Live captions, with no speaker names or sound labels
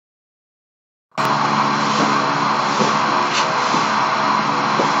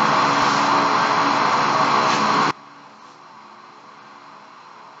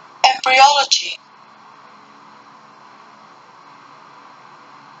Embryology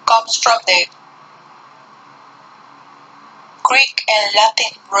comes from the Greek and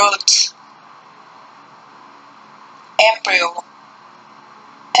Latin roots embryo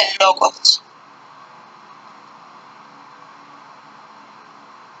and logos.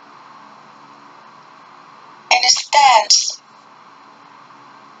 And it stands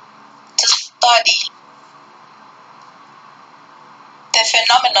to study the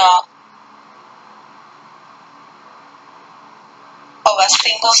phenomena of a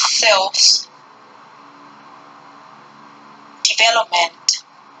single cell's development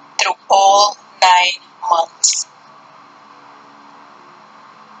through all 9 months,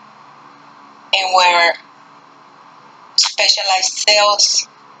 and where specialized cells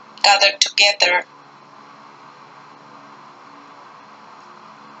gather together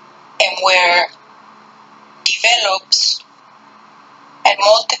and where develops and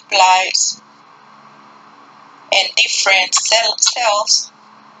multiplies in different cells,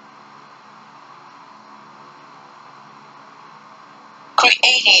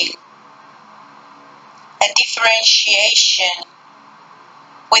 creating a differentiation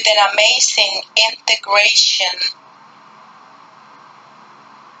with an amazing integration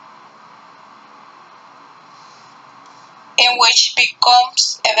in which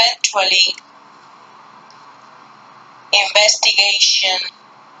becomes eventually investigation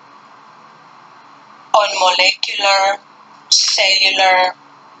on molecular, cellular,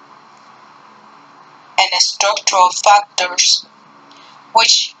 and structural factors,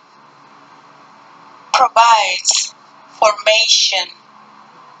 which provides formation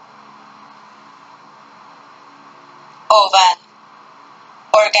of an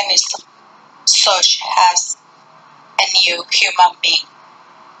organism such as a new human being.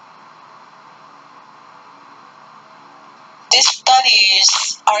 These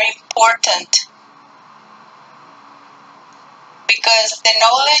studies are important because the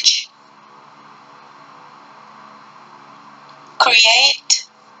knowledge create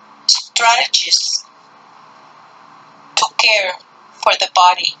strategies to care for the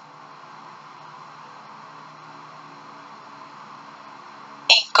body,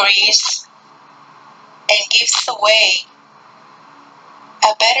 increase and gives away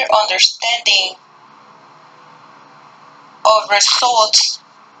a better understanding of results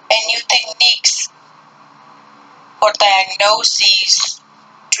and new techniques for diagnosis,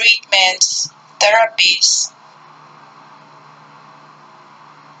 treatments, therapies.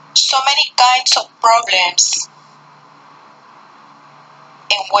 So many kinds of problems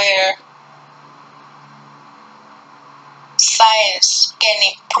in where science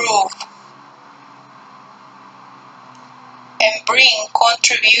can improve and bring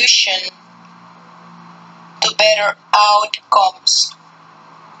contribution to better outcomes.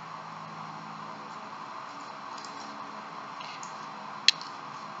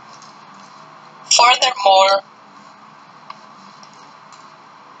 Furthermore,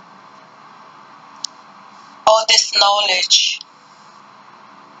 all this knowledge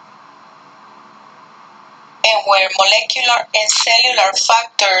and where molecular and cellular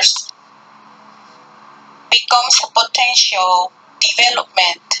factors becomes a potential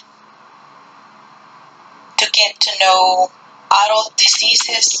development to get to know adult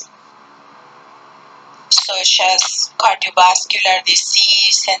diseases such as cardiovascular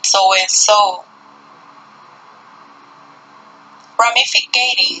disease and so,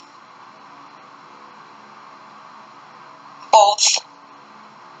 ramificating both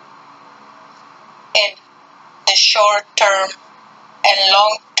in the short term and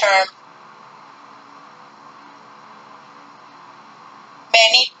long term.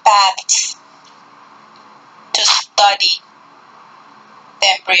 Many paths to study the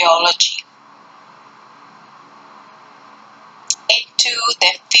embryology into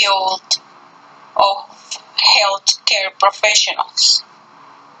the field of healthcare professionals.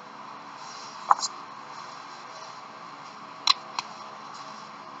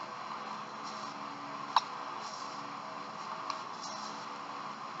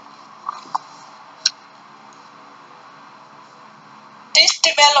 This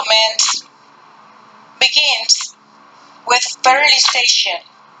development begins with fertilization.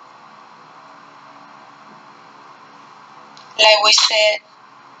 Like we said,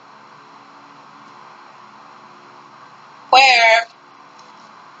 where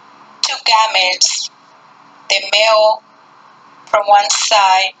two gametes, the male from one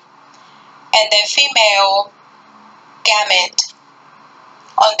side and the female gamete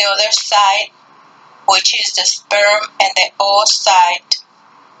on the other side, which is the sperm and the oocyte,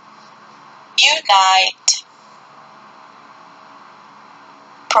 unite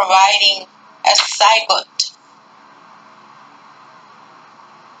providing a zygote.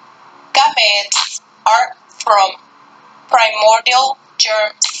 Gametes are from primordial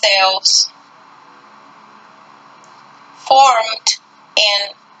germ cells formed in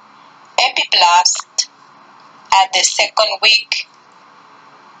epiblast at the second week,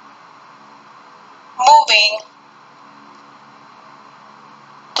 moving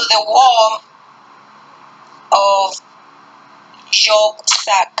to the wall of yolk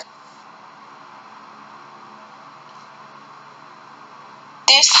sac.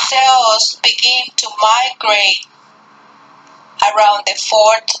 These cells begin to migrate around the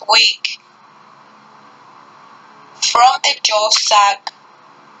fourth week from the yolk sac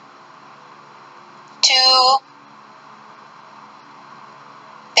to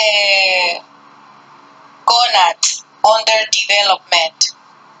the gonads under development,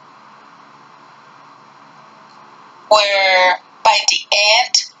 where by the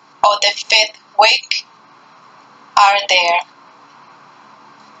end of the fifth week are there.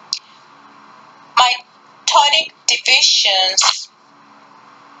 Mitotic divisions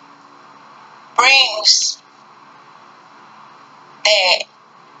brings the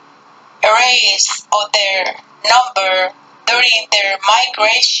erase of their number during their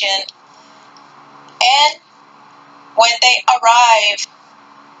migration, and when they arrive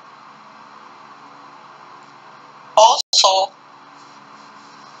also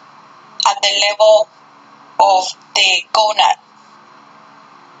at the level of the gonad.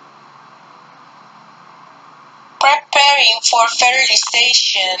 Preparing for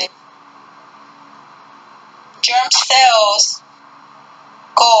fertilization, germ cells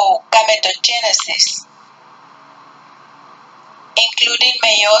go gametogenesis, including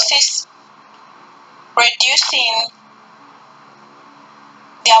meiosis, reducing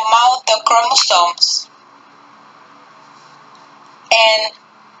the amount of chromosomes, and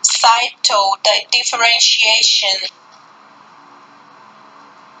cytodifferentiation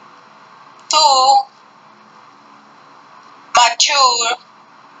to mature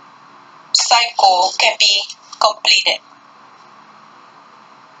cycle can be completed.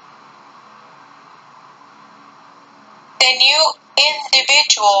 The new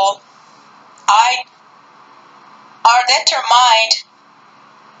individual are determined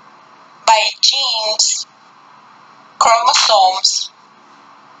by genes, chromosomes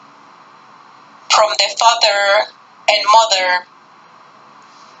from the father and mother,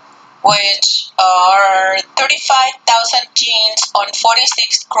 which are 35,000 genes on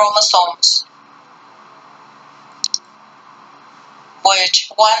 46 chromosomes, which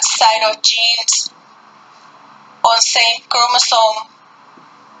one side of genes on same chromosome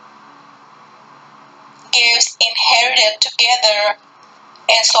gives inherited together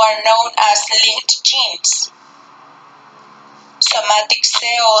and so are known as linked genes. Somatic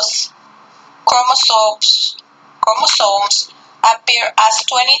cells, chromosomes appear as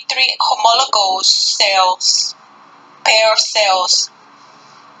 23 homologous cells, pair cells,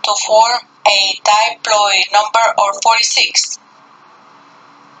 to form a diploid number or 46.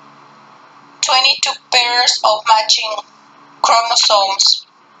 22 pairs of matching chromosomes,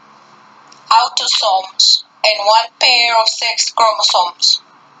 autosomes, and one pair of sex chromosomes.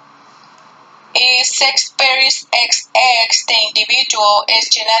 If sex pair is XX, the individual is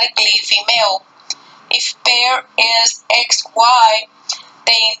genetically female. If pair is XY,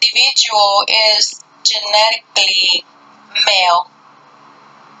 the individual is genetically male.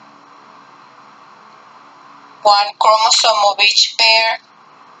 One chromosome of each pair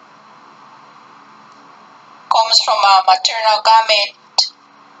comes from a maternal gamete,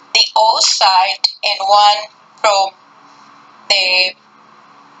 the oocyte, and one from the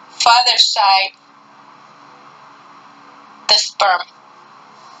father's side, the sperm.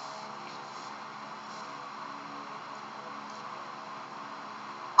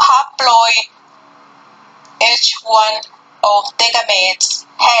 Haploid, each one of the gametes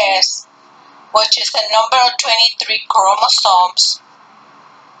has, which is a number of 23 chromosomes,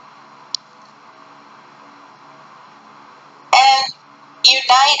 and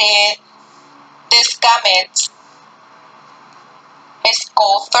united these gametes is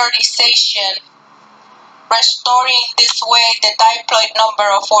called fertilization, restoring this way the diploid number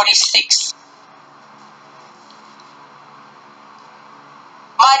of 46.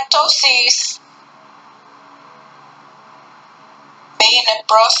 Mitosis being a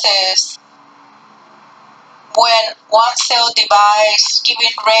process when one cell divides,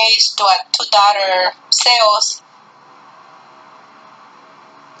 giving rise to two daughter cells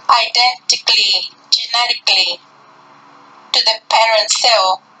identically genetically to the parent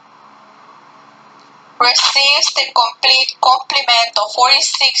cell, receives the complete complement of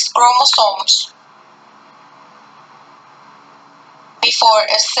 46 chromosomes before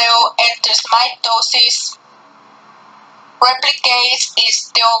a cell enters mitosis, replicates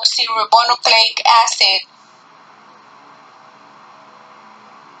its deoxyribonucleic acid,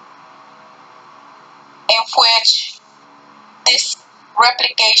 in which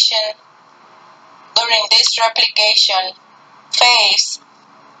during this replication phase,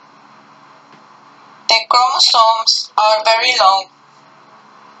 the chromosomes are very long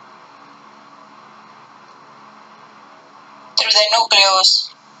through the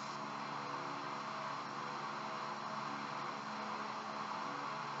nucleus.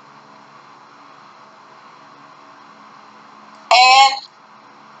 And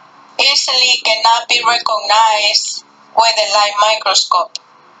easily cannot be recognized with a light microscope.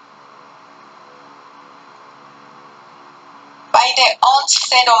 By the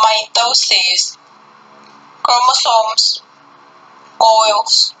onset of mitosis, chromosomes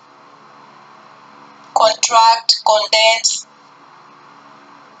coils, contract, condense,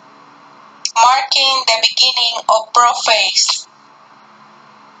 marking the beginning of prophase,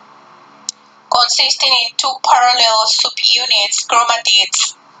 consisting in two parallel subunits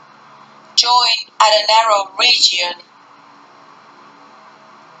chromatids joined at a narrow region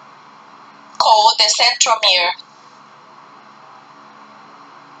called the centromere.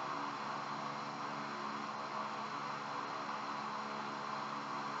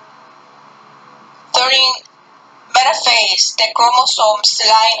 During metaphase, the chromosomes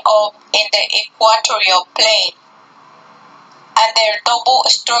line up in the equatorial plane, and their double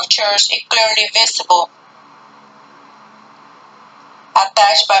structures are clearly visible,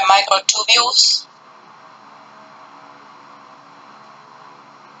 attached by microtubules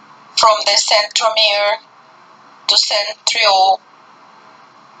from the centromere to centriole,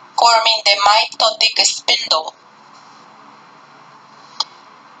 forming the mitotic spindle.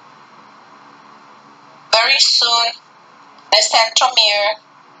 Very soon, the centromere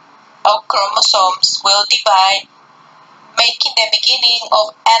of chromosomes will divide, making the beginning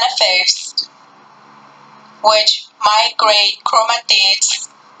of anaphase, which migrate chromatids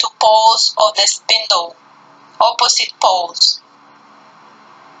to poles of the spindle, opposite poles.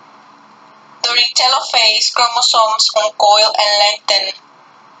 During telophase, chromosomes uncoil and lengthen,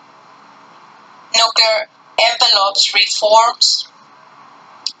 nuclear envelopes reforms,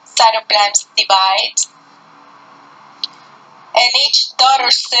 cytoplasm divides, and each daughter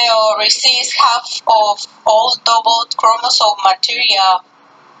cell receives half of all doubled chromosome material,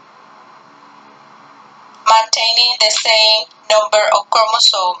 maintaining the same number of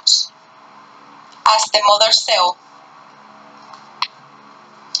chromosomes as the mother cell.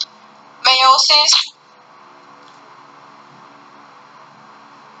 Meiosis,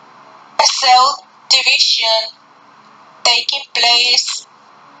 a cell division taking place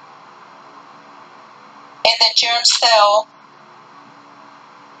in the germ cell,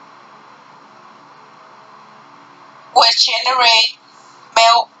 which generate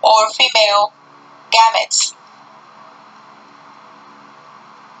male or female gametes,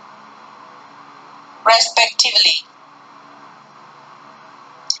 respectively.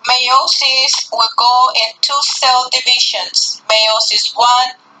 Meiosis will go in two cell divisions, meiosis 1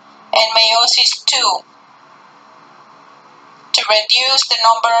 and meiosis 2, to reduce the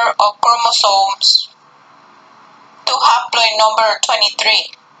number of chromosomes to haploid number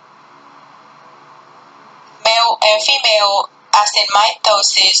 23. Male and female, as in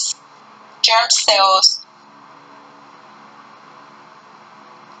mitosis, germ cells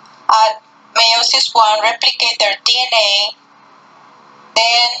at meiosis 1 replicate their DNA,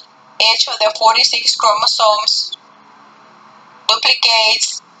 then each of the 46 chromosomes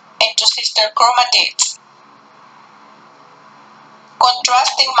duplicates into sister chromatids.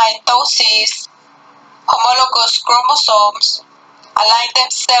 Contrasting mitosis, homologous chromosomes align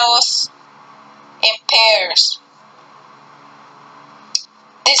themselves in pairs.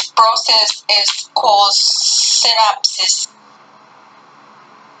 This process is called synapsis.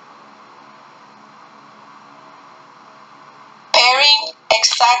 Pairing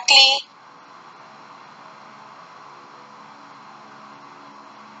exactly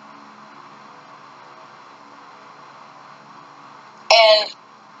and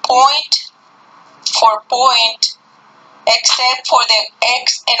point for point, except for the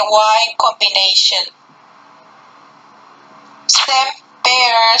X and Y combination. Stem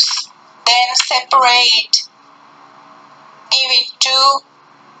pairs then separate, giving two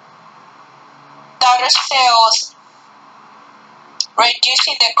daughter cells,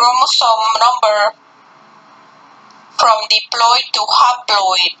 reducing the chromosome number from diploid to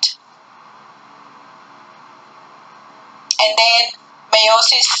haploid. And then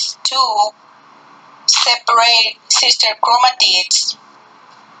meiosis 2 separate sister chromatids.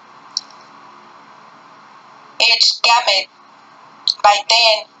 Each gamete by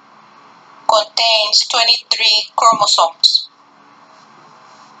then contains 23 chromosomes.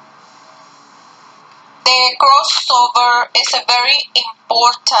 The crossover is a very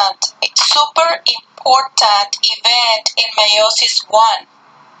important, super important event in meiosis 1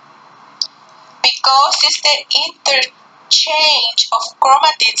 because it's the interchange of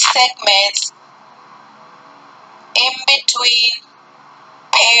chromatid segments in between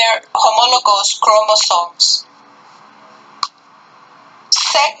paired homologous chromosomes.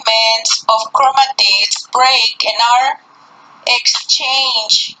 Segments of chromatids break and are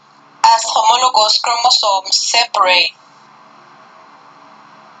exchanged as homologous chromosomes separate.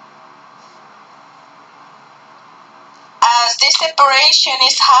 As this separation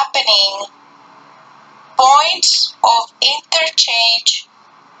is happening, points of interchange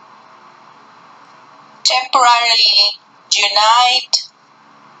temporarily unite,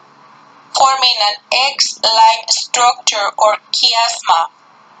 forming an X-like structure or chiasma.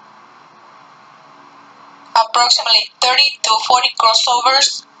 Approximately 30 to 40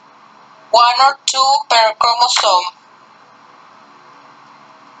 crossovers, 1 or 2 per chromosome.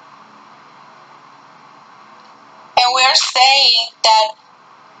 And we are saying that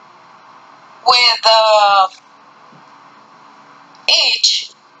with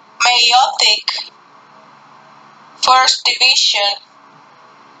each meiotic first division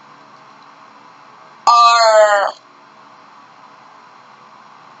are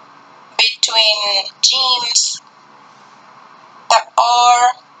between genes that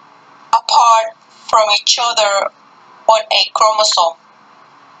are apart from each other on a chromosome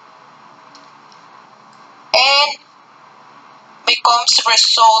and becomes a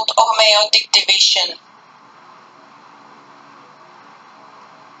result of meiotic division.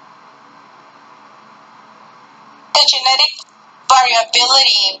 The genetic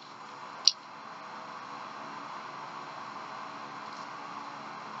variability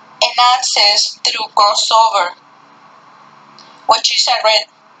enhances through crossover, which is a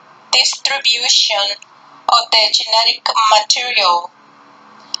redistribution of the genetic material,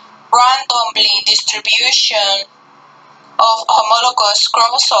 randomly distribution of homologous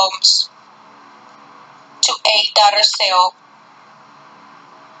chromosomes to a daughter cell,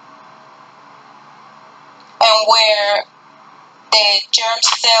 and where the germ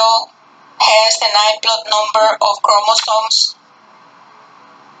cell has an I-blood number of chromosomes,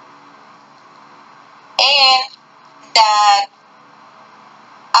 and that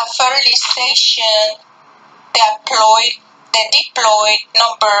at fertilization the diploid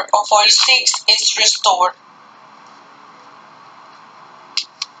number of 46 is restored.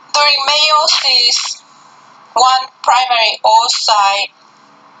 During meiosis, one primary oocyte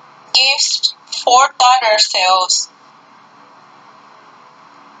gives 4 daughter cells,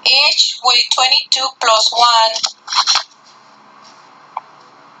 each with 22 plus 1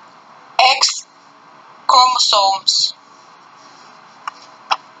 X chromosomes.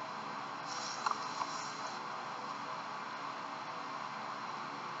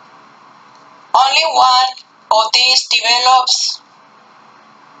 Only one of these develops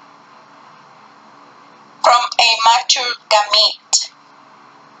from a mature gamete.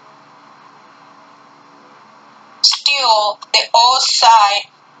 Still, the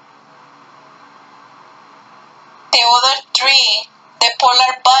other 3, the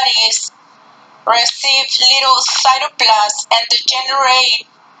polar bodies, receive little cytoplasm and degenerate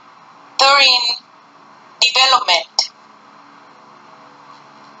during development.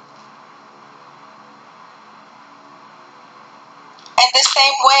 In the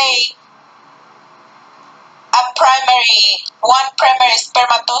same way, one primary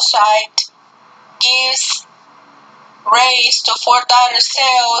spermatocyte gives rise to 4 daughter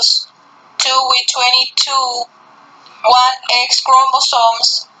cells, 2 with 22 1X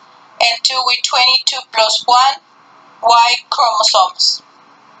chromosomes and 2 with 22 plus 1 Y chromosomes.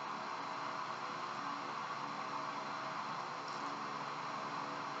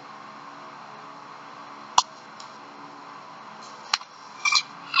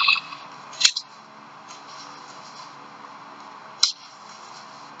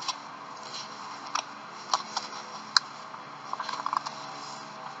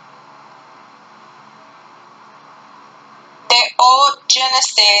 The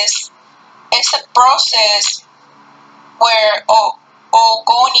oogenesis is a process where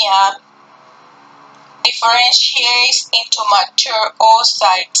oogonia differentiates into mature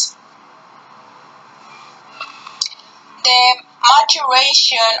oocytes. The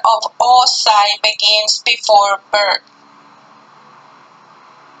maturation of oocyte begins before birth.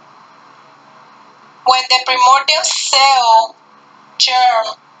 When the primordial cell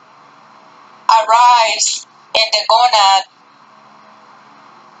germ arrives in the gonad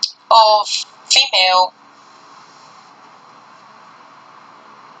of female,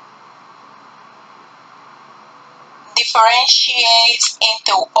 differentiates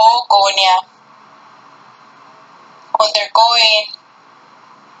into oogonia, undergoing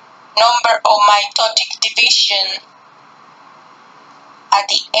number of mitotic division. At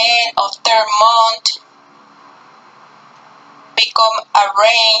the end of third month, become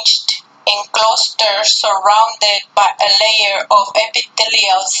arranged in clusters surrounded by a layer of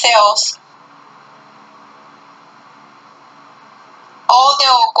epithelial cells. All the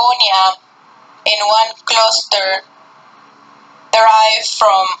oogonia in one cluster derive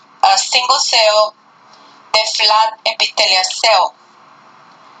from a single cell, the flat epithelial cell,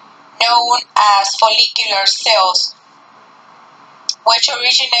 known as follicular cells, which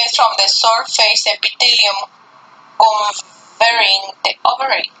originate from the surface epithelium covering the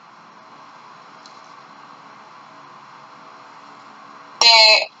ovary.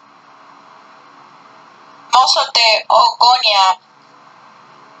 Most of the oogonia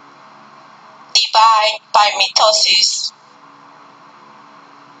divide by mitosis,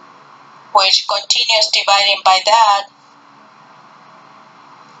 which continues dividing by that.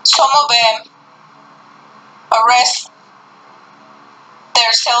 Some of them arrest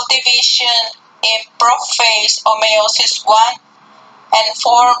their cell division in prophase of meiosis 1 and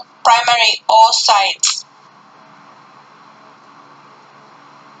form primary oocytes,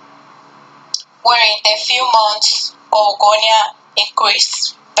 where in the few months oogonia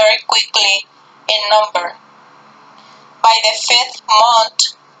increase very quickly in number. By the 5th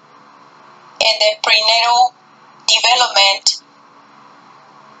month, in the prenatal development,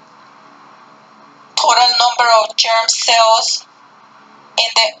 total number of germ cells in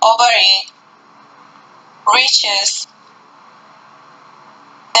the ovary reaches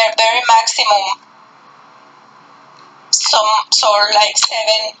their very maximum, like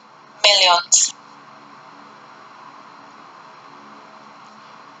 7 millions.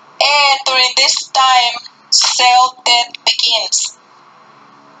 And during this time, cell death begins.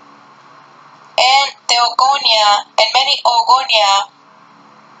 And the oogonia and many oogonia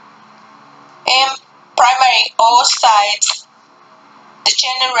in primary oocytes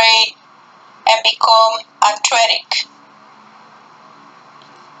degenerate and become atretic.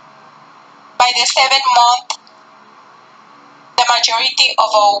 By the 7th month, the majority of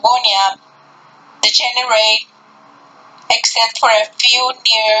oogonia degenerate except for a few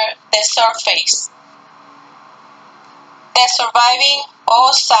near the surface. The surviving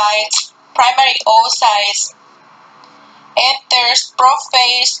oocytes, primary oocytes, enters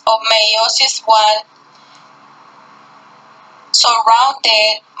prophase of meiosis 1,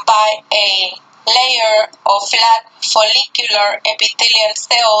 surrounded by a layer of flat follicular epithelial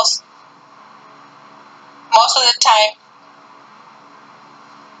cells. Most of the time,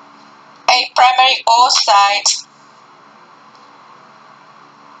 a primary oocyte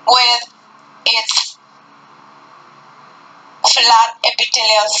with its flat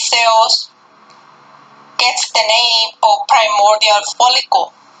epithelial cells gets the name of primordial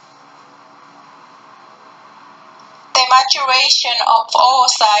follicle. The maturation of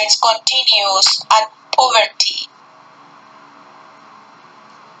oocytes continues at puberty.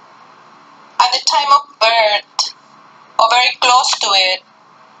 At the time of birth, or very close to it,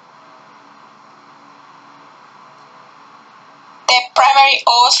 the primary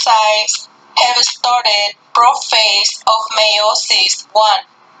oocytes have started prophase of meiosis 1.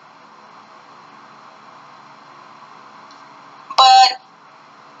 But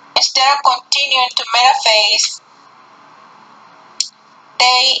instead of continuing to metaphase,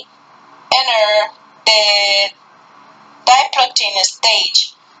 they enter the diplotin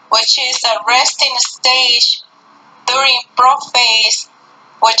stage, which is a resting stage during prophase,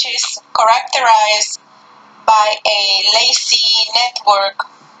 which is characterized by a lacy network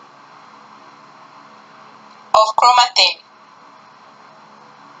of chromatin.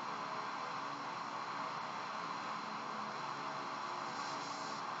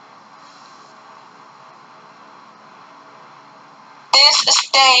 This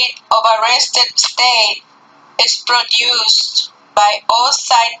state of arrested state is produced by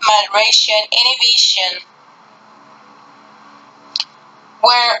oocyte maturation inhibition,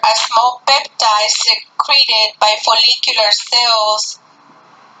 where a small peptide secreted by follicular cells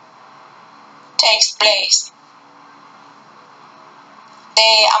takes place. The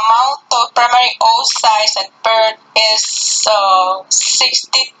amount of primary oocytes at birth is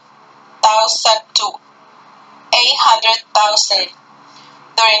 60,000 to 800,000.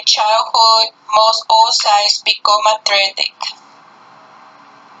 During childhood, most oocytes become atretic.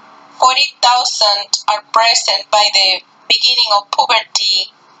 40,000 are present by the beginning of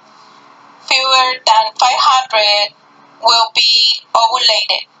puberty. Fewer than 500 will be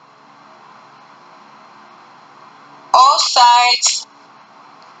ovulated. Oocytes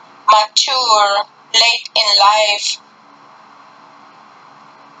mature late in life.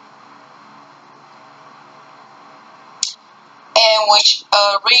 And which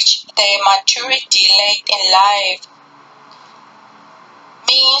reach the maturity late in life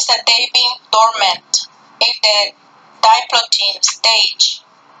means that they've been dormant in the diplotin stage.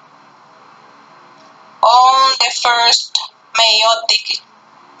 On the first meiotic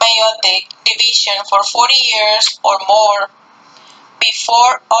division for 40 years or more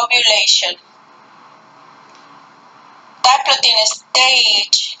before ovulation. Diplotin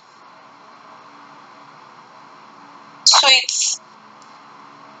stage suits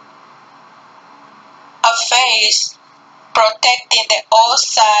a phase protecting the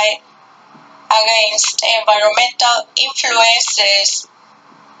oocyte against environmental influences,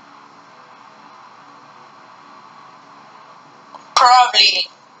 probably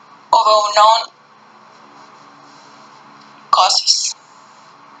of unknown causes.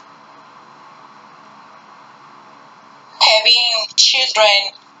 Having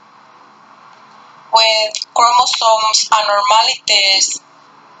children with chromosomes abnormalities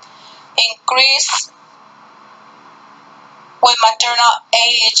increase with maternal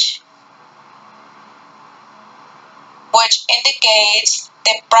age, which indicates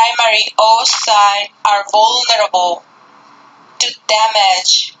the primary oocytes are vulnerable to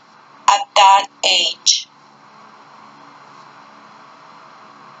damage at that age.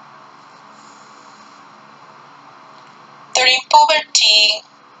 During puberty,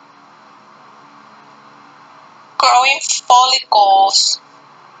 growing follicles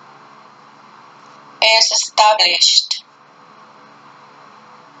is established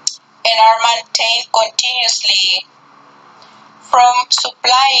and are maintained continuously from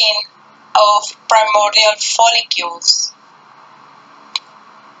supplying of primordial follicles.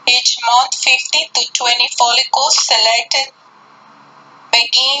 Each month, 15 to 20 follicles selected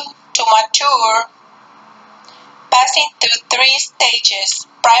begin to mature, passing through 3 stages: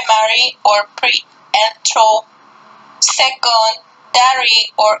 primary or pre-antral,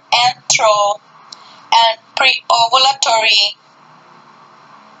 secondary or antral, and pre-ovulatory.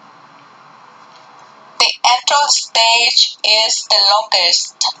 The antral stage is the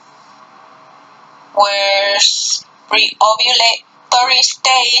longest, whereas pre-ovulatory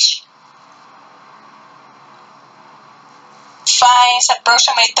stage finds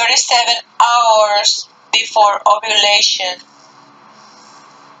approximately 37 hours before ovulation.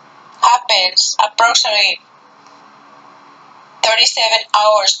 Happens approximately 37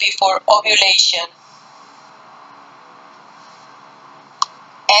 hours before ovulation.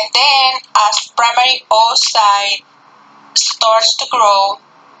 And then, as primary oocyte starts to grow,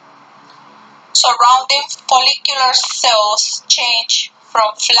 surrounding follicular cells change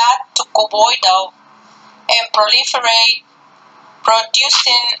from flat to cuboidal and proliferate,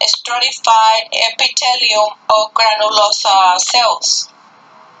 producing a stratified epithelium of granulosa cells.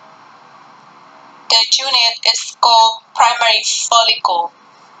 The unit is called primary follicle.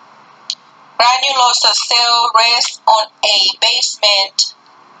 Granulosa cell rests on a basement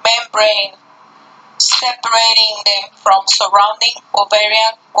membrane separating them from surrounding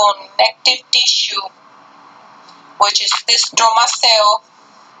ovarian connective tissue, which is the stroma cell,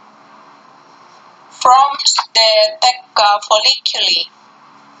 forms the theca folliculi.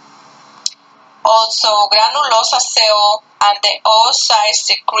 Also, granulosa cell and the oocytes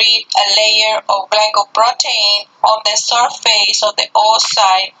secrete a layer of glycoprotein on the surface of the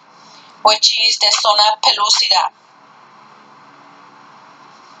oocyte, which is the zona pellucida.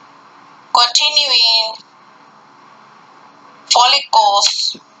 Continuing,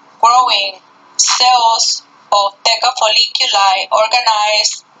 follicles growing, cells of theca folliculi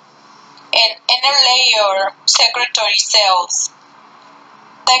organized in inner layer secretory cells.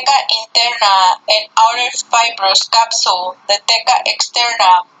 Theca interna and outer fibrous capsule, the theca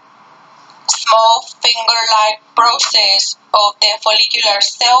externa, small finger-like process of the follicular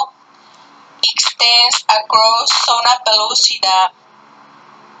cell, extends across zona pellucida,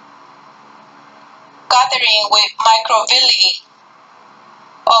 gathering with microvilli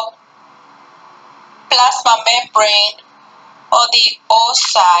of plasma membrane of the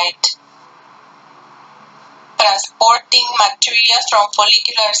oocyte, transporting material from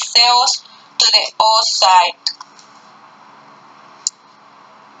follicular cells to the oocyte.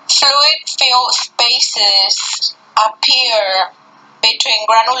 Fluid-filled spaces appear between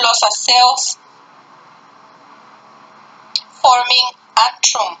granulosa cells, forming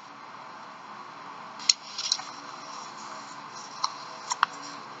antrum.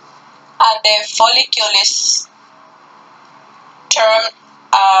 And the follicle is termed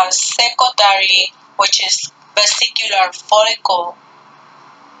as secondary, which is vesicular follicle.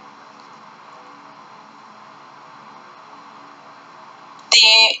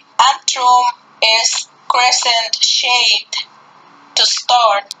 The antrum is crescent-shaped to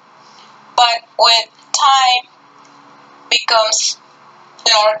start, but with time becomes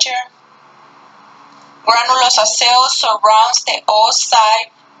larger. Granulosa cells surrounds the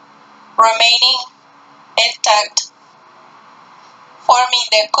oocyte, remaining intact, forming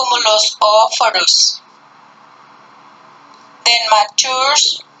the cumulus oporus. Then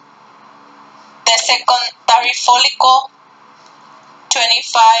matures the secondary follicle,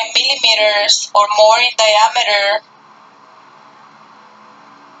 25 millimeters or more in diameter,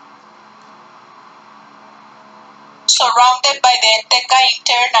 surrounded by the theca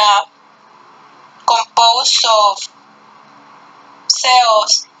interna, composed of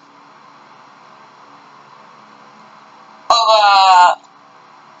cells of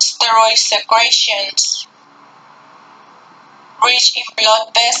steroid secretions, rich in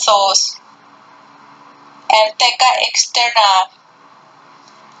blood vessels, and theca externa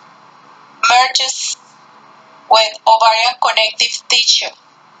merges with ovarian connective tissue.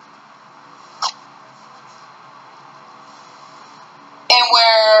 And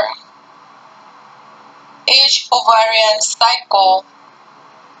where each ovarian cycle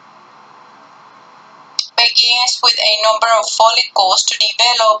begins with a number of follicles to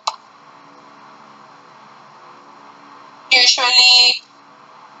develop, usually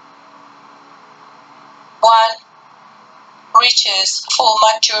one reaches full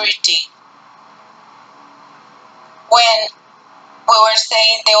maturity. When we were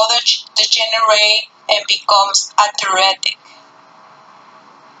saying the other degenerate and becomes atretic.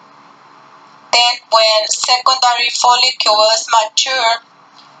 Then when secondary follicles mature,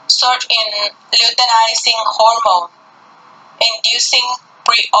 surge in luteinizing hormone, inducing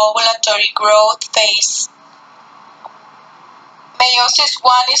pre-ovulatory growth phase. Meiosis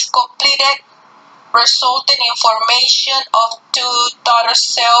 1 is completed, resulting in formation of two daughter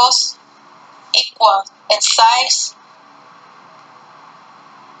cells equal in size,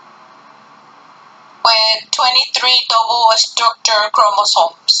 with 23 double structured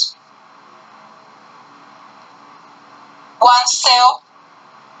chromosomes. One cell,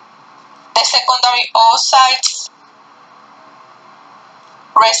 the secondary oocytes,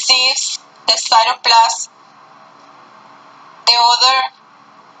 receives the cytoplasm. The other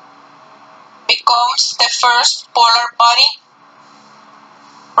becomes the first polar body,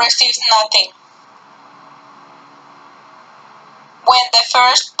 receives nothing. When the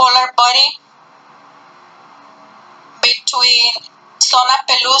first polar body between zona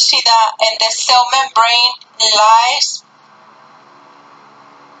pellucida and the cell membrane lies,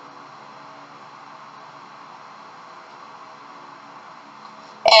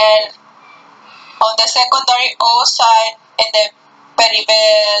 and on the secondary oocyte in the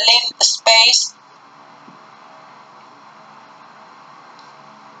perivellin space,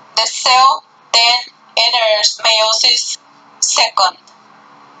 the cell then enters meiosis second.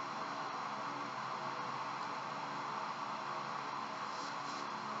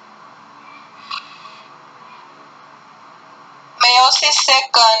 Meiosis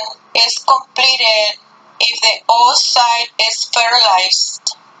second is completed if the oocyte is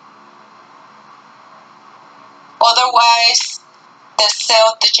fertilized. Otherwise, the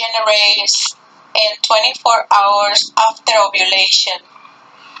cell degenerates in 24 hours after ovulation.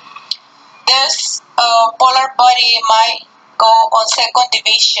 This polar body might go on second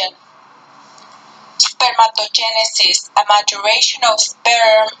division. Spermatogenesis, a maturation of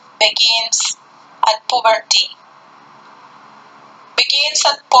sperm, begins at puberty.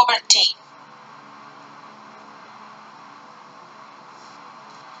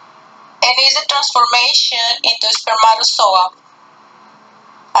 And is a transformation into spermatozoa.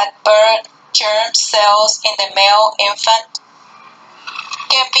 At birth, germ cells in the male infant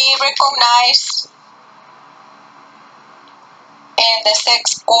can be recognized in the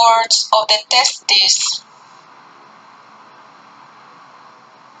sex cords of the testes.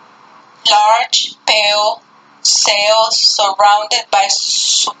 Large, pale cells surrounded by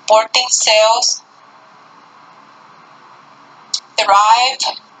supporting cells derived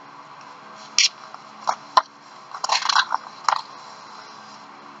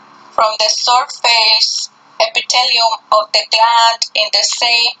from the surface epithelium of the gland in the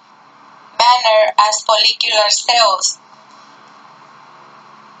same manner as follicular cells.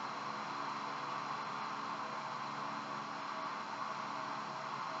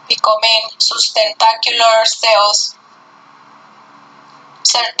 becoming sustentacular cells,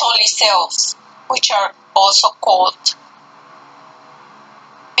 Sertoli cells, which are also called.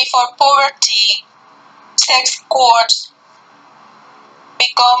 Before puberty, sex cord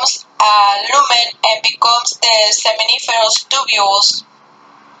becomes a lumen and becomes the seminiferous tubules.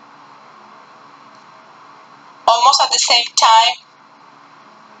 Almost at the same time,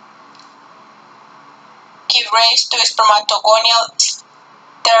 give rise to spermatogonial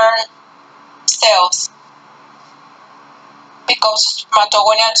stem cells. Becomes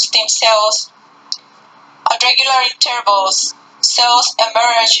spermatogonial stem cells. At regular intervals, cells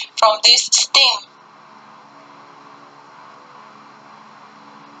emerge from this stem,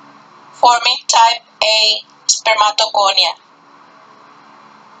 forming type A spermatogonia,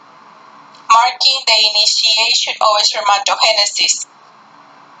 marking the initiation of spermatogenesis,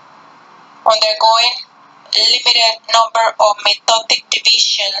 undergoing limited number of mitotic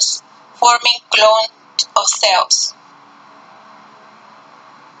divisions, forming clones of cells.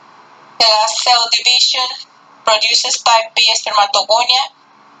 The last cell division produces type B spermatogonia,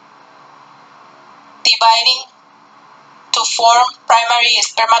 dividing to form primary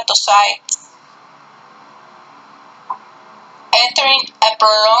spermatocytes, entering a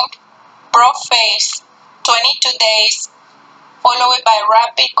prolonged prophase, 22 days, followed by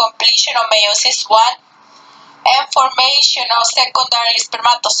rapid completion of meiosis 1 and formation of secondary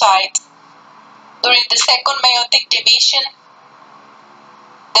spermatocytes. During the second meiotic division,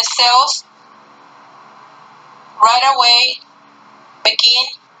 the cells right away begin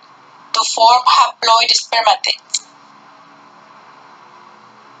to form haploid spermatids.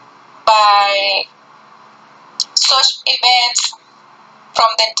 By such events, from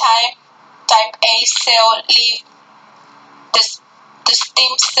the time type A cell leave the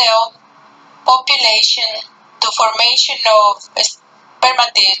stem cell population to formation of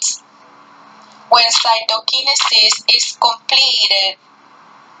spermatids, when cytokinesis is completed,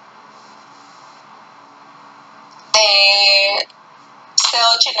 the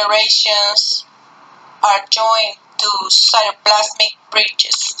cell generations are joined to cytoplasmic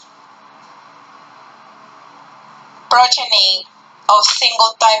bridges. Progeny of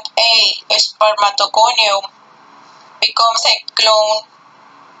single type A spermatogonium becomes a clone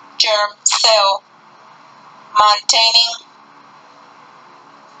germ cell, maintaining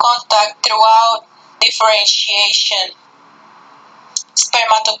contact throughout differentiation.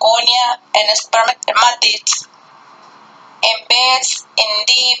 Spermatogonia and spermatids embeds in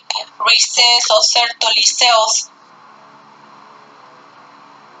deep recess of Sertoli cells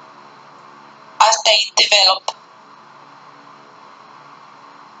as they develop.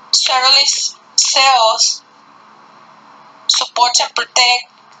 Sertoli cells support and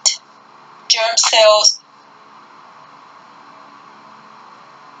protect germ cells,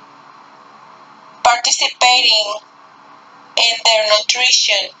 participating in their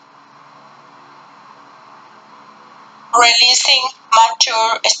nutrition, releasing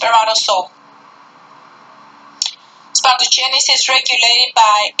mature spermatozoa. Spermatogenesis is regulated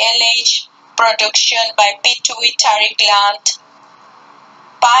by LH production by pituitary gland,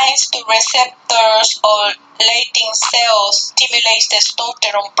 binds to receptors of Leydig cells, stimulates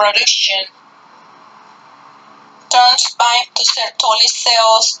testosterone production, turns bind to Sertoli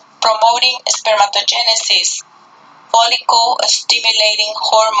cells, promoting spermatogenesis, follicle stimulating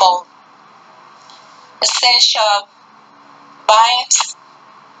hormone. Essential binds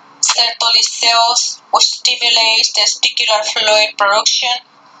Sertoli cells, which stimulates testicular fluid production,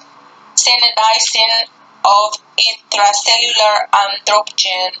 synthesizing of intracellular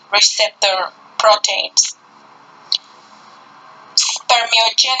androgen receptor proteins.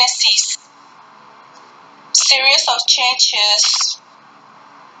 Spermiogenesis, series of changes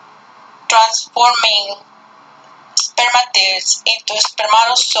transforming spermatids into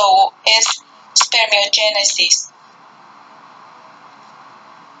spermatozoa is spermiogenesis,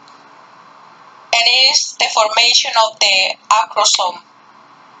 and is the formation of the acrosome.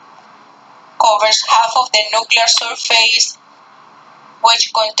 Covers half of the nuclear surface,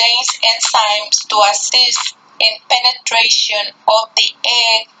 which contains enzymes to assist in penetration of the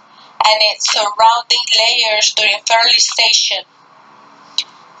egg and its surrounding layers during fertilization,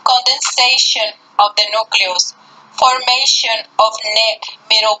 condensation of the nucleus, formation of neck,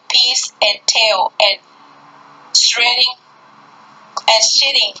 middle piece, and tail, and shedding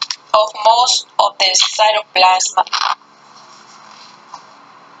of most of the cytoplasm.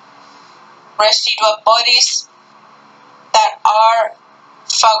 Residual bodies that are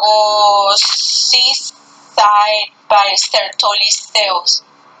phagocytized by Sertoli cells.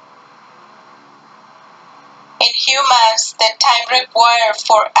 In humans, the time required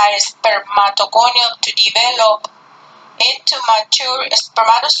for a spermatogonium to develop into mature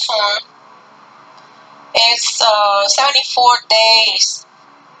spermatozoon is 74 days,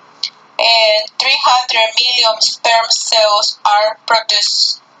 and 300 million sperm cells are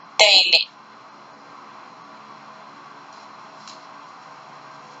produced daily.